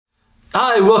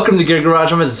Hi, welcome to Gear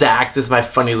Garage. I'm Zach. This is my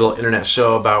funny little internet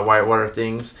show about whitewater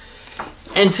things.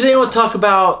 And today we'll talk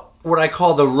about what I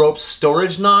call the rope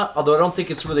storage knot, although I don't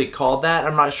think it's really called that.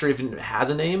 I'm not sure even it has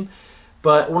a name.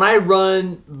 But when I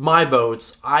run my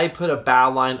boats, I put a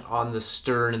bow line on the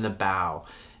stern and the bow.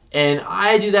 And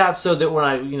I do that so that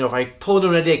when if I pull into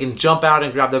an eddy, I can jump out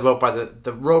and grab the boat by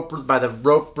the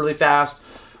rope really fast,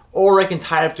 or I can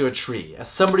tie it up to a tree. As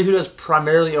somebody who does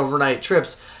primarily overnight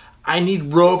trips, I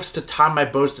need ropes to tie my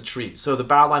boats to trees. So the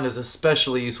bow line is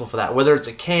especially useful for that, whether it's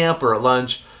a camp or a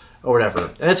lunch or whatever.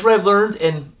 And that's what I've learned.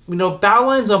 And bow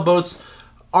lines on boats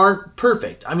aren't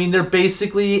perfect. I mean, they're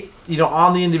basically,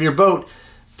 on the end of your boat,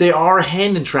 they are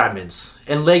hand entrapments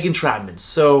and leg entrapments.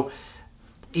 So,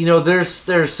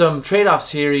 there's some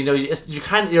trade-offs here.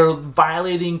 You're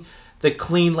violating the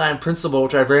clean land principle,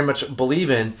 which I very much believe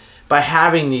in, by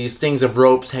having these things of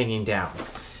ropes hanging down.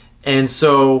 And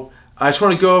so I just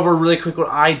want to go over really quick what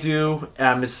I do.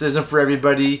 This isn't for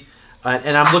everybody,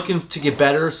 and I'm looking to get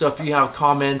better. So if you have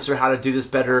comments or how to do this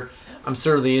better, I'm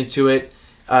certainly into it.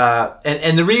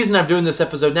 And the reason I'm doing this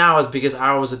episode now is because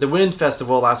I was at the wind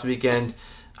festival last weekend.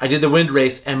 I did the wind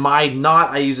race, and my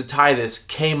knot I used to tie this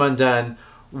came undone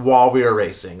while we were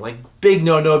racing. Like, big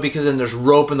no-no, because then there's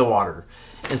rope in the water.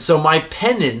 And so my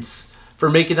penance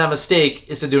for making that mistake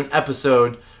is to do an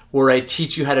episode where I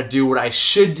teach you how to do what I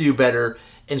should do better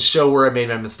and show where I made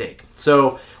my mistake.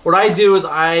 So what I do is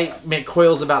I make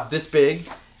coils about this big,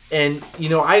 and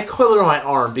I coil it on my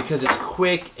arm because it's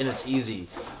quick and it's easy.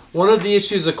 One of the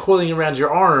issues of coiling around your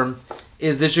arm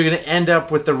is that you're gonna end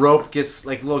up with the rope gets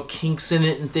like little kinks in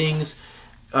it and things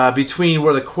between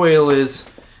where the coil is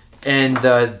and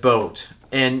the boat.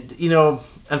 And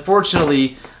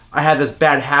unfortunately, I have this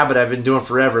bad habit I've been doing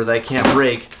forever that I can't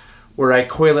break, where I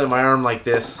coil it in my arm like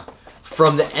this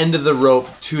from the end of the rope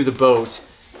to the boat.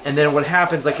 And then what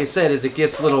happens, like I said, is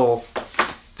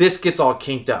this gets all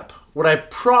kinked up. What I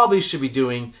probably should be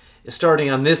doing is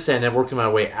starting on this end and working my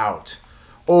way out,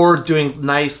 or doing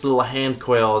nice little hand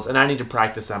coils, and I need to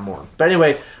practice that more. But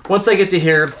anyway, once I get to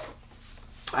here,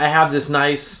 I have this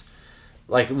nice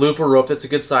like looper rope that's a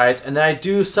good size, and then I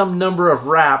do some number of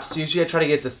wraps. Usually I try to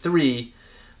get to 3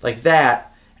 like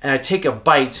that, and I take a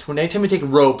bite. Anytime I take a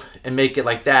rope and make it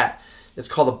like that, it's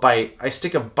called a bite. I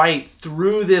stick a bite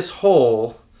through this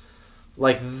hole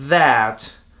like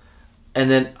that, and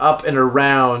then up and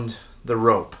around the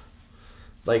rope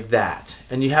like that,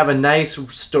 and you have a nice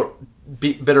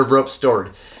bit of rope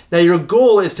stored. Now your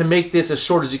goal is to make this as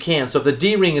short as you can. So if the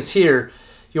D-ring is here,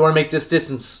 you want to make this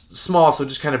distance small so it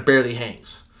just kind of barely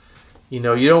hangs. You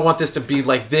don't want this to be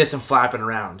like this and flapping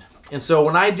around. And so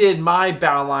when I did my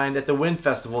bow line at the wind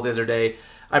festival the other day,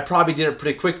 I probably did it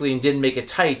pretty quickly and didn't make it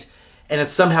tight, and it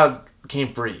somehow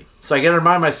came free. So I got to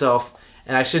remind myself,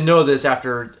 and I should know this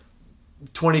after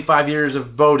 25 years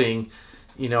of boating,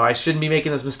 I shouldn't be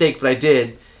making this mistake, but I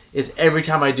did, is every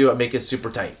time I do it, make it super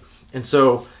tight. And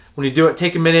so when you do it,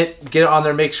 take a minute, get it on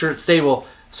there, make sure it's stable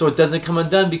so it doesn't come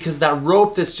undone, because that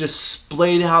rope that's just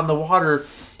splayed out in the water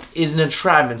is an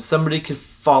entrapment. Somebody could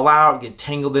fall out, get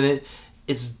tangled in it.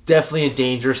 It's definitely a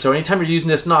danger. So anytime you're using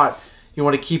this knot, you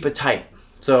want to keep it tight.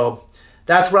 So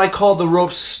that's what I call the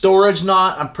rope storage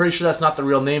knot. I'm pretty sure that's not the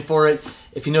real name for it.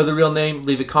 If you know the real name,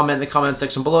 leave a comment in the comment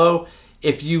section below.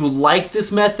 If you like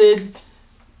this method,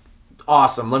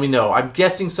 awesome, let me know. I'm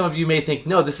guessing some of you may think,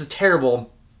 no, this is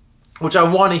terrible, which I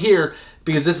want to hear,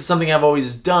 because this is something I've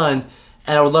always done,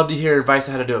 and I would love to hear advice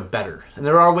on how to do it better. And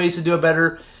there are ways to do it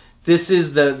better. This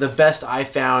is the best I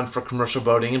found for commercial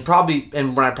boating, and probably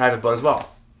when I private boat as well.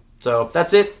 So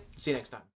that's it. See you next time.